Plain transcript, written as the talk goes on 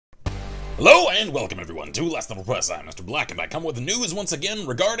Hello and welcome everyone to Last Level Press. I'm Mr. Black and I come with news once again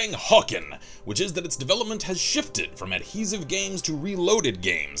regarding Hawken, which is that its development has shifted from adhesive games to reloaded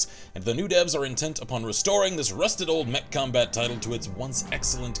games, and the new devs are intent upon restoring this rusted old mech combat title to its once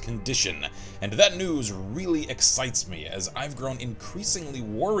excellent condition. And that news really excites me, as I've grown increasingly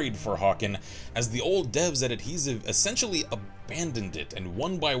worried for Hawken, as the old devs at Adhesive essentially abandoned it, and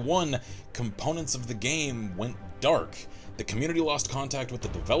one by one, components of the game went dark. The community lost contact with the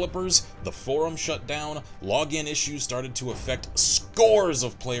developers, the forum shut down, login issues started to affect scores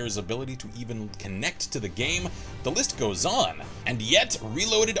of players' ability to even connect to the game, the list goes on. And yet,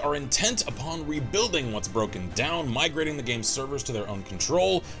 Reloaded are intent upon rebuilding what's broken down, migrating the game's servers to their own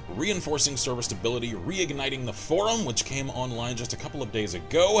control, reinforcing server stability, reigniting the forum, which came online just a couple of days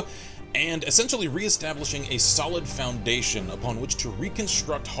ago, and essentially re-establishing a solid foundation upon which to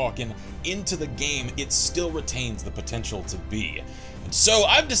reconstruct Hawken into the game it still retains the potential to be. And so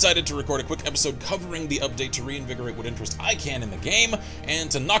I've decided to record a quick episode covering the update to reinvigorate what interest I can in the game, and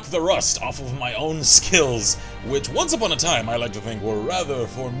to knock the rust off of my own skills, which once upon a time I like to think were rather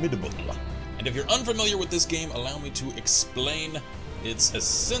formidable. And if you're unfamiliar with this game, allow me to explain its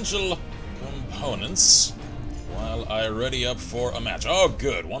essential components while I ready up for a match. Oh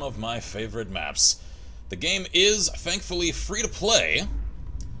good, one of my favorite maps. The game is, thankfully, free to play,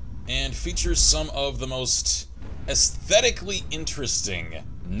 and features some of the most aesthetically interesting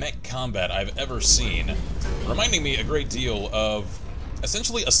mech combat I've ever seen, reminding me a great deal of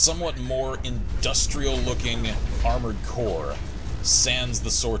essentially a somewhat more industrial-looking Armored Core, sans the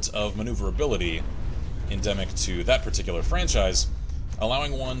sort of maneuverability endemic to that particular franchise,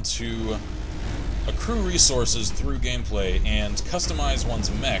 allowing one to accrue resources through gameplay and customize one's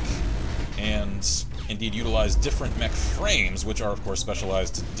mech, and indeed utilize different mech frames, which are of course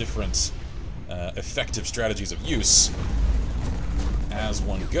specialized to different effective strategies of use as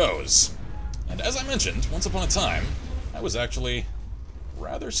one goes. And as I mentioned, once upon a time, I was actually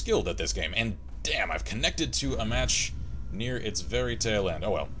rather skilled at this game, and damn, I've connected to a match near its very tail end.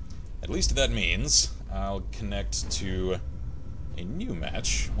 Oh well, at least that means I'll connect to a new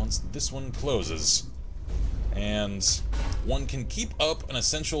match once this one closes, and one can keep up an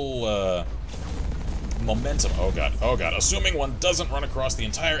essential momentum, oh god, assuming one doesn't run across the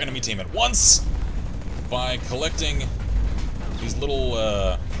entire enemy team at once, by collecting these little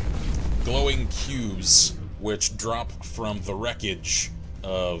glowing cubes which drop from the wreckage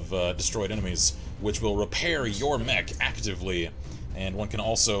of destroyed enemies, which will repair your mech actively, and one can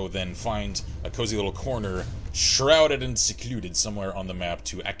also then find a cozy little corner shrouded and secluded somewhere on the map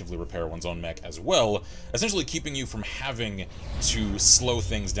to actively repair one's own mech as well, essentially keeping you from having to slow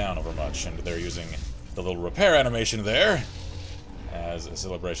things down over much. And they're using the little repair animation there as a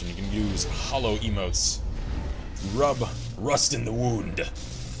celebration. You can use hollow emotes to rub rust in the wound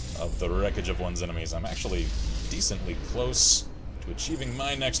of the wreckage of one's enemies. I'm actually decently close to achieving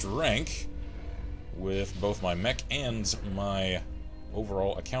my next rank with both my mech and my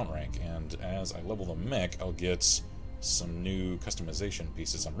overall account rank, and as I level the mech, I'll get some new customization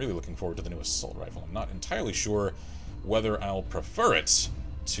pieces. I'm really looking forward to the new assault rifle. I'm not entirely sure whether I'll prefer it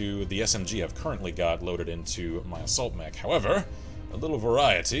to the SMG I've currently got loaded into my assault mech. However, a little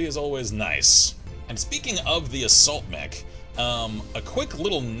variety is always nice. And speaking of the assault mech, a quick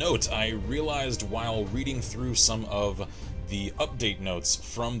little note I realized while reading through some of the update notes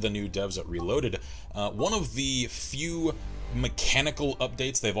from the new devs at Reloaded. One of the few mechanical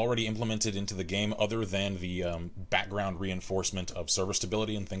updates they've already implemented into the game, other than the background reinforcement of server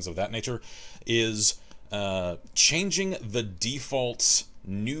stability and things of that nature, is changing the default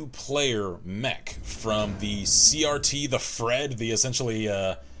new player mech from the CRT, the Fred, the essentially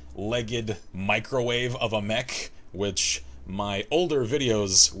legged microwave of a mech, which my older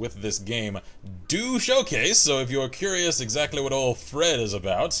videos with this game do showcase, so if you're curious exactly what old Fred is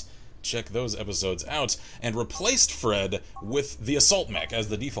about, check those episodes out, and replaced Fred with the assault mech as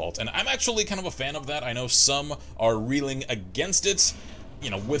the default. And I'm actually kind of a fan of that. I know some are reeling against it, you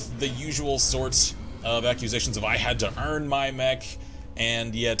know, with the usual sorts of accusations of I had to earn my mech,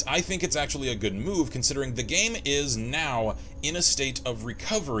 and yet I think it's actually a good move considering the game is now in a state of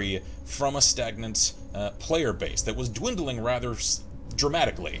recovery from a stagnant player base that was dwindling rather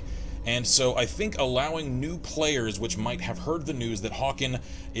dramatically. And so I think allowing new players which might have heard the news that Hawken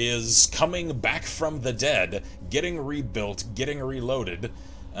is coming back from the dead, getting rebuilt, getting reloaded,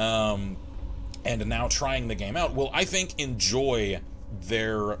 and now trying the game out, will, I think, enjoy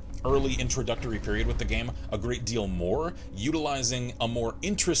their early introductory period with the game a great deal more, utilizing a more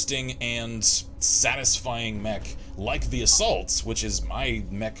interesting and satisfying mech like the Assaults, which is my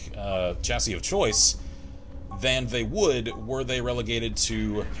mech chassis of choice, than they would were they relegated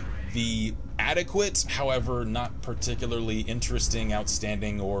to the adequate, however not particularly interesting,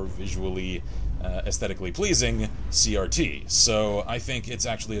 outstanding, or visually aesthetically pleasing CRT. So I think it's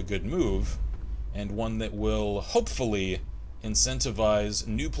actually a good move, and one that will hopefully incentivize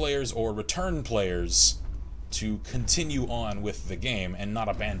new players or return players to continue on with the game and not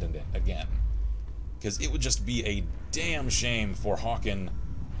abandon it again. Because it would just be a damn shame for Hawken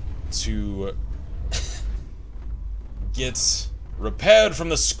to get repaired from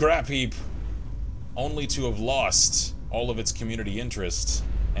the scrap heap only to have lost all of its community interest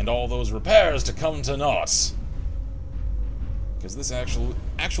and all those repairs to come to naught. Because this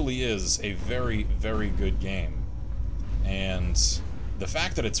actually is a very, very good game. And the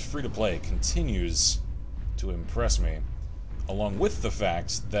fact that it's free to play continues to impress me, along with the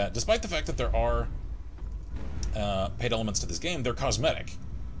fact that, despite the fact that there are paid elements to this game, they're cosmetic.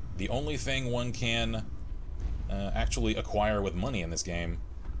 The only thing one can actually acquire with money in this game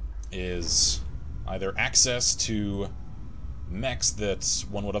is either access to mechs that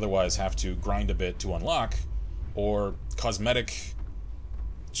one would otherwise have to grind a bit to unlock, or cosmetic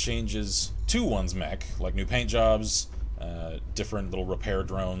changes to one's mech, like new paint jobs, different little repair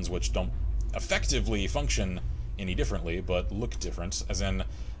drones, which don't effectively function any differently, but look different. As in,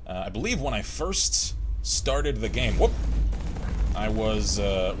 I believe when I first started the game, I was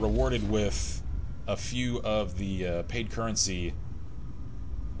rewarded with a few of the paid currency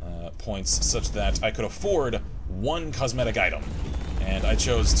points such that I could afford one cosmetic item, and I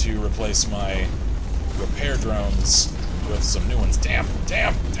chose to replace my repair drones with some new ones. Damn!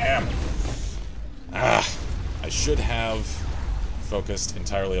 I should have focused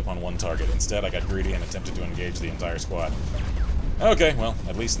entirely upon one target. Instead, I got greedy and attempted to engage the entire squad. Okay, well,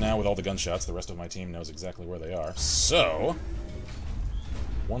 at least now with all the gunshots, the rest of my team knows exactly where they are. So,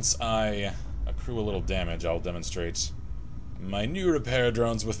 once I accrue a little damage, I'll demonstrate my new repair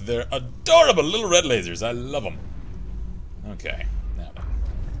drones with their adorable little red lasers. I love them. Okay, now then.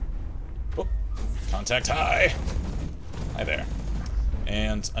 Oh, contact high! Hi there.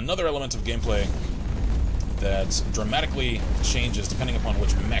 And another element of gameplay that dramatically changes depending upon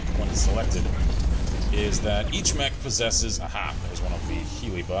which mech one is selected is that each mech possesses... Aha, there's one of the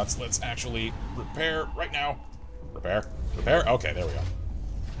Healy bots. Let's actually repair right now. Repair. Okay, there we go.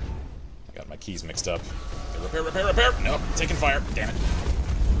 I got my keys mixed up. Okay, repair! Nope, taking fire. Damn it.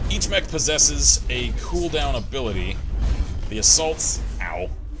 Each mech possesses a cooldown ability. The assault... Ow.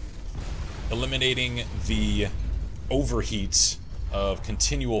 Eliminating the overheat of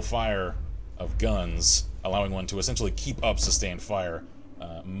continual fire of guns, allowing one to essentially keep up sustained fire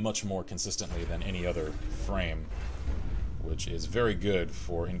much more consistently than any other frame, which is very good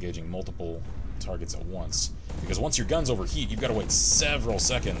for engaging multiple targets at once. Because once your guns overheat, you've got to wait several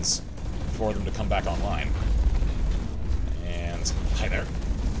seconds for them to come back online. And hi there.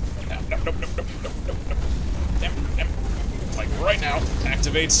 Nope. Damn. Like right now,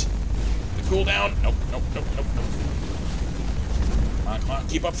 activate the cooldown. Nope. Come on,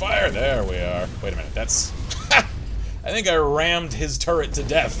 keep up fire. There we are. Wait a minute, that's... I think I rammed his turret to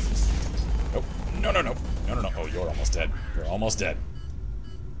death. Nope. No. Oh, you're almost dead. You're almost dead.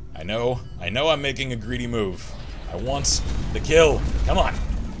 I know I'm making a greedy move. I want the kill. Come on.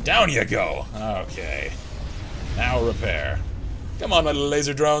 Down you go. Okay. Now repair. Come on, my little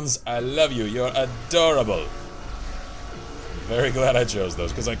laser drones. I love you. You're adorable. I'm very glad I chose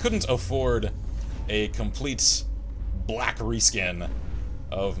those, because I couldn't afford a complete black reskin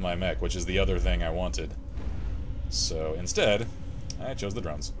of my mech, which is the other thing I wanted. So instead, I chose the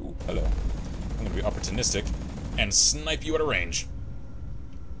drones. Ooh, hello. I'm gonna be opportunistic and snipe you at a range.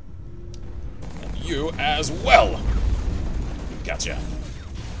 And you as well! Gotcha.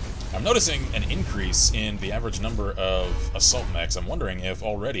 I'm noticing an increase in the average number of assault mechs. I'm wondering if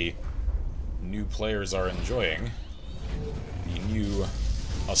already new players are enjoying the new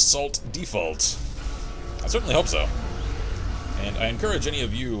assault default. I certainly hope so. And I encourage any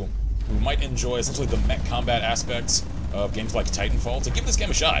of you who might enjoy essentially the mech combat aspects of games like Titanfall to give this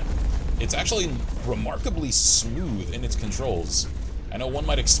game a shot. It's actually remarkably smooth in its controls. I know one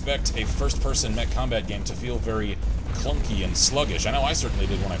might expect a first-person mech combat game to feel very clunky and sluggish. I know I certainly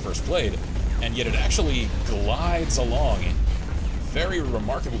did when I first played, and yet it actually glides along very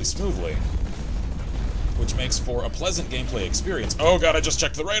remarkably smoothly, which makes for a pleasant gameplay experience. Oh god, I just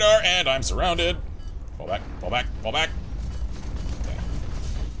checked the radar, and I'm surrounded. Fall back. Okay.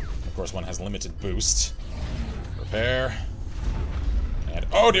 Of course, one has limited boost. Repair. And,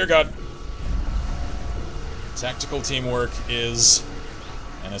 oh dear god! Tactical teamwork is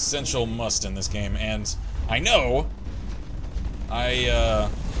an essential must in this game, and I know I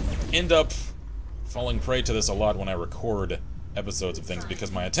end up falling prey to this a lot when I record episodes of things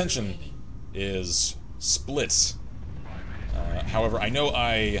because my attention is split. However, I know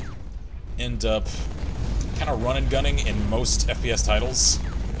I end up kind of run and gunning in most FPS titles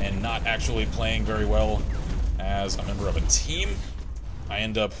and not actually playing very well as a member of a team. I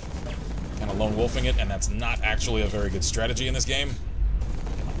end up kind of lone wolfing it, and that's not actually a very good strategy in this game.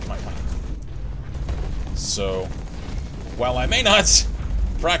 Come on, come on, come on. So, while I may not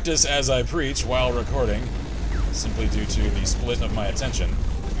practice as I preach while recording, simply due to the split of my attention,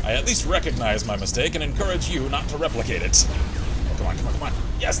 I at least recognize my mistake and encourage you not to replicate it. Oh, come on, come on, come on.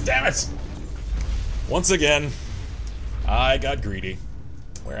 Yes, damn it! Once again, I got greedy.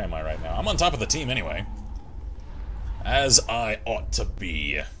 Where am I right now? I'm on top of the team anyway. As I ought to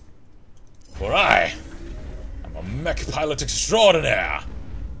be. For I am a mech pilot extraordinaire.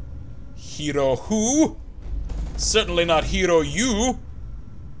 Hero who? Certainly not Hero you.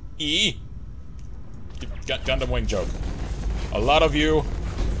 Gundam Wing joke. A lot of you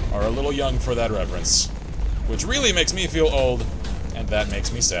are a little young for that reference. Which really makes me feel old, and that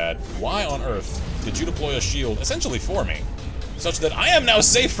makes me sad. Why on earth did you deploy a shield essentially for me? Such that I am now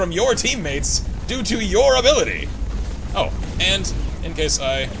safe from your teammates due to your ability. Oh, and in case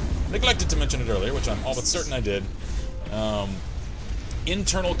I neglected to mention it earlier, which I'm all but certain I did,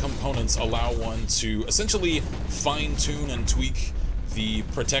 internal components allow one to essentially fine-tune and tweak the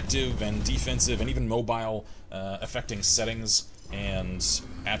protective and defensive and even mobile affecting settings and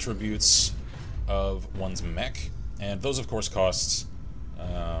attributes of one's mech. And those, of course, cost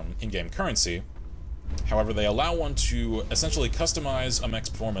in-game currency. However, they allow one to essentially customize a mech's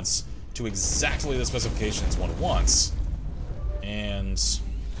performance to exactly the specifications one wants. And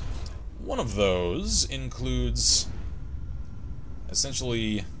one of those includes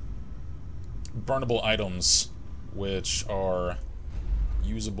essentially burnable items which are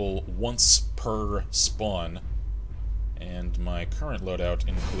usable once per spawn. And my current loadout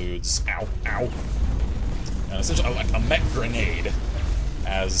includes and essentially like a mech grenade.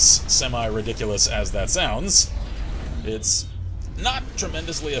 As semi-ridiculous as that sounds, it's not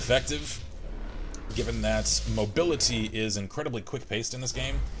tremendously effective, given that mobility is incredibly quick-paced in this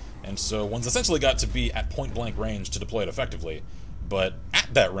game, and so one's essentially got to be at point-blank range to deploy it effectively. But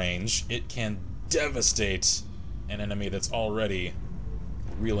at that range, it can devastate an enemy that's already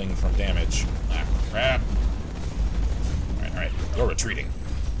reeling from damage. Ah, crap. Alright, you're retreating.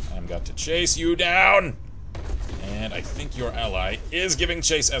 I've got to chase you down! And I think your ally is giving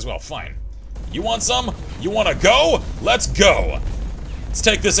chase as well. Fine. You want some? You want to go? Let's go! Let's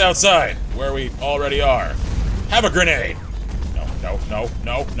take this outside, where we already are. Have a grenade! No, no, no,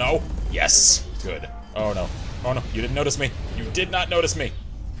 no, no. Yes! Good. Oh no. Oh no, you didn't notice me. You did not notice me.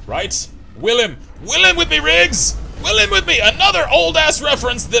 Right? Will him! Will him with me, Riggs! Will him with me! Another old-ass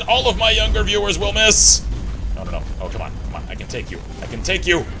reference that all of my younger viewers will miss! No, no, no. Oh, come on. Come on. I can take you. I can take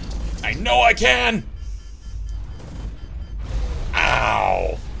you! I know I can!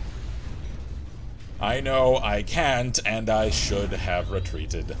 Ow! I know I can't, and I should have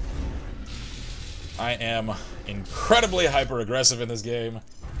retreated. I am incredibly hyper-aggressive in this game,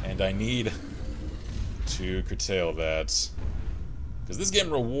 and I need to curtail that. Because this game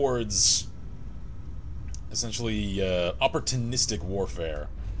rewards, essentially, opportunistic warfare.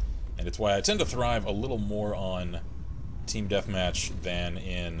 And it's why I tend to thrive a little more on team deathmatch than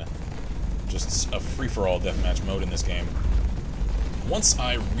in just a free-for-all deathmatch mode in this game. Once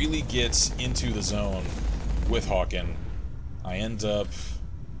I really get into the zone with Hawken, I end up...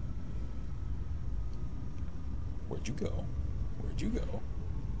 Where'd you go? Where'd you go?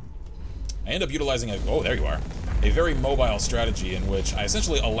 I end up utilizing a... Oh, there you are. A very mobile strategy in which I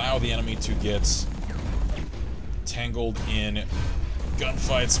essentially allow the enemy to get tangled in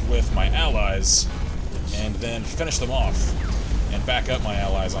gunfights with my allies, and then finish them off, and back up my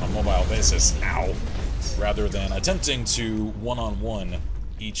allies on a mobile basis. Ow! Rather than attempting to one-on-one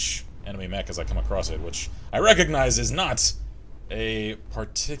each enemy mech as I come across it, which I recognize is not a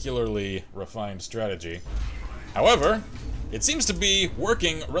particularly refined strategy. However, it seems to be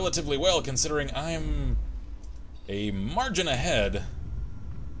working relatively well considering I'm a margin ahead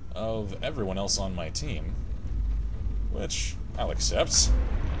of everyone else on my team, which I'll accept.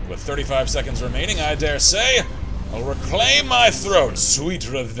 With 35 seconds remaining, I dare say, I'll reclaim my throne. Sweet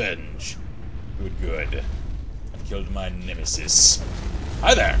revenge. Good, good. I've killed my nemesis.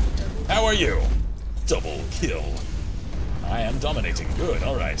 Hi there. How are you? Double kill. I am dominating. Good,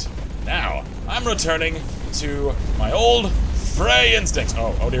 alright. Now, I'm returning to my old fray instincts.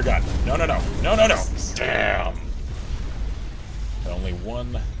 Oh dear God. No, no, no. No, no, no. Damn. Only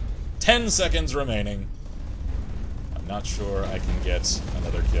 10 seconds remaining. I'm not sure I can get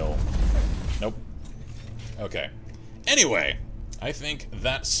another kill. Nope. Okay. Anyway, I think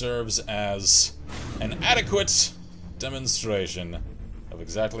that serves as an adequate demonstration of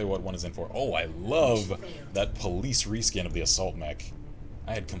exactly what one is in for. Oh, I love that police reskin of the assault mech.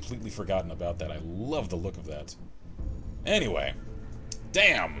 I had completely forgotten about that. I love the look of that. Anyway,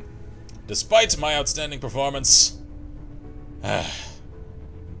 damn. Despite my outstanding performance, I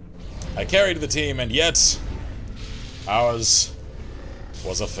carried the team, and yet ours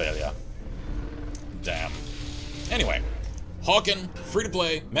was a failure. Damn. Anyway, Hawken,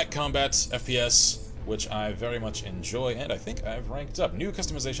 free-to-play, mech combat, FPS, which I very much enjoy, and I think I've ranked up. New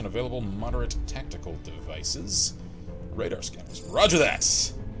customization available, moderate tactical devices, radar scanners. Roger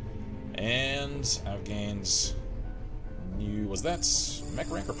that! And I've gained new... was that mech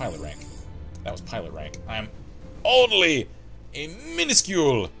rank or pilot rank? That was pilot rank. I'm only a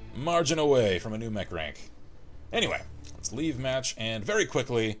minuscule margin away from a new mech rank. Anyway, let's leave match, and very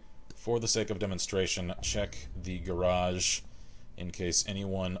quickly, for the sake of demonstration, check the garage in case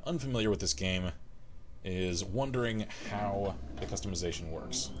anyone unfamiliar with this game is wondering how the customization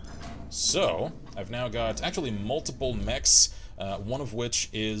works. So, I've now got actually multiple mechs, one of which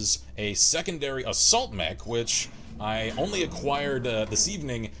is a secondary assault mech, which I only acquired this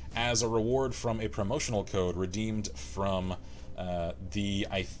evening as a reward from a promotional code redeemed from the,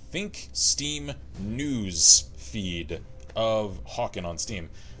 I think, Steam news feed of Hawken on Steam.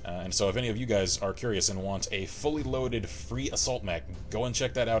 And so if any of you guys are curious and want a fully loaded free assault mech, go and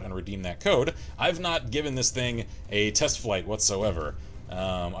check that out and redeem that code. I've not given this thing a test flight whatsoever.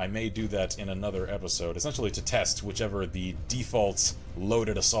 I may do that in another episode, essentially to test whichever the default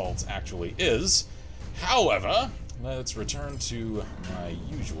loaded assault actually is. However, let's return to my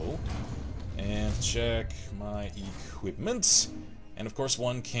usual and check my equipment. And of course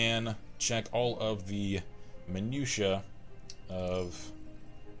one can check all of the minutiae of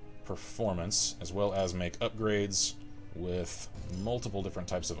performance, as well as make upgrades with multiple different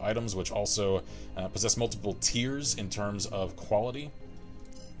types of items, which also possess multiple tiers in terms of quality.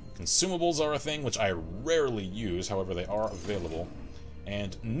 Consumables are a thing which I rarely use, however they are available.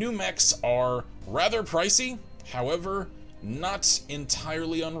 And new mechs are rather pricey, however not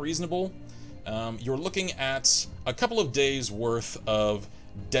entirely unreasonable. You're looking at a couple of days worth of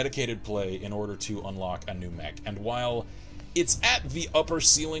dedicated play in order to unlock a new mech, and while it's at the upper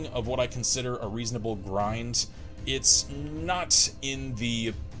ceiling of what I consider a reasonable grind, it's not in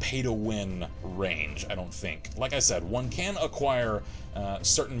the pay-to-win range, I don't think. Like I said, one can acquire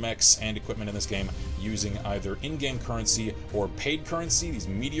certain mechs and equipment in this game using either in-game currency or paid currency, these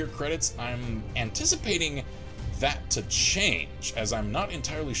Meteor credits. I'm anticipating that to change, as I'm not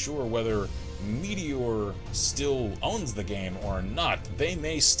entirely sure whether Meteor still owns the game or not. They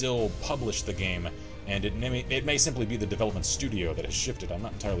may still publish the game, and it may simply be the development studio that has shifted. I'm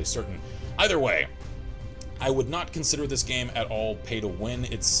not entirely certain. Either way, I would not consider this game at all pay to win.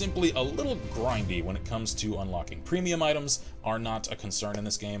 It's simply a little grindy when it comes to unlocking. Premium items are not a concern in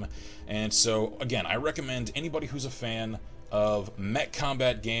this game, and so again, I recommend anybody who's a fan of mech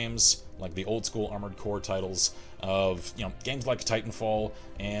combat games, like the old school Armored Core titles, of, you know, games like Titanfall,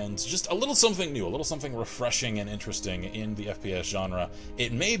 and just a little something new, a little something refreshing and interesting in the FPS genre.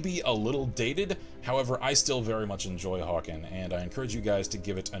 It may be a little dated, however, I still very much enjoy Hawken, and I encourage you guys to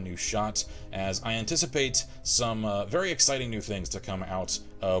give it a new shot, as I anticipate some very exciting new things to come out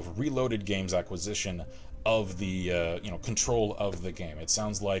of Reloaded Games' acquisition of the control of the game. It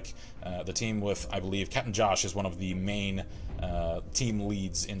sounds like the team with, I believe, Captain Josh is one of the main team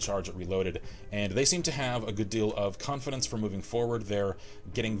leads in charge at Reloaded, and they seem to have a good deal of confidence for moving forward. They're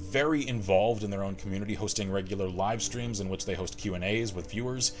getting very involved in their own community, hosting regular live streams in which they host Q&As with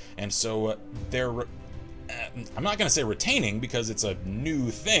viewers, and so they're I'm not going to say retaining because it's a new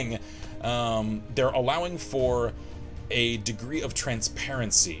thing. They're allowing for a degree of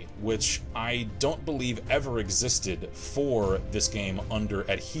transparency, which I don't believe ever existed for this game under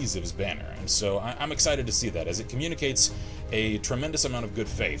Adhesive's banner. And so I'm excited to see that, as it communicates a tremendous amount of good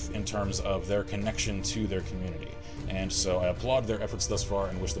faith in terms of their connection to their community. And so I applaud their efforts thus far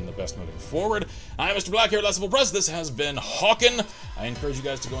and wish them the best moving forward. I'm Mr. Black here at Last Level Press. This has been Hawken. I encourage you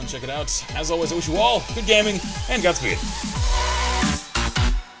guys to go and check it out. As always, I wish you all good gaming and Godspeed.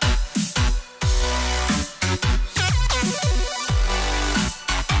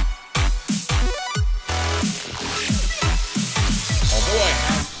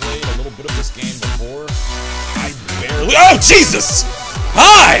 Of this game before, I barely— oh, Jesus!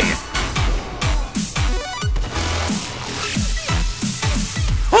 Hi!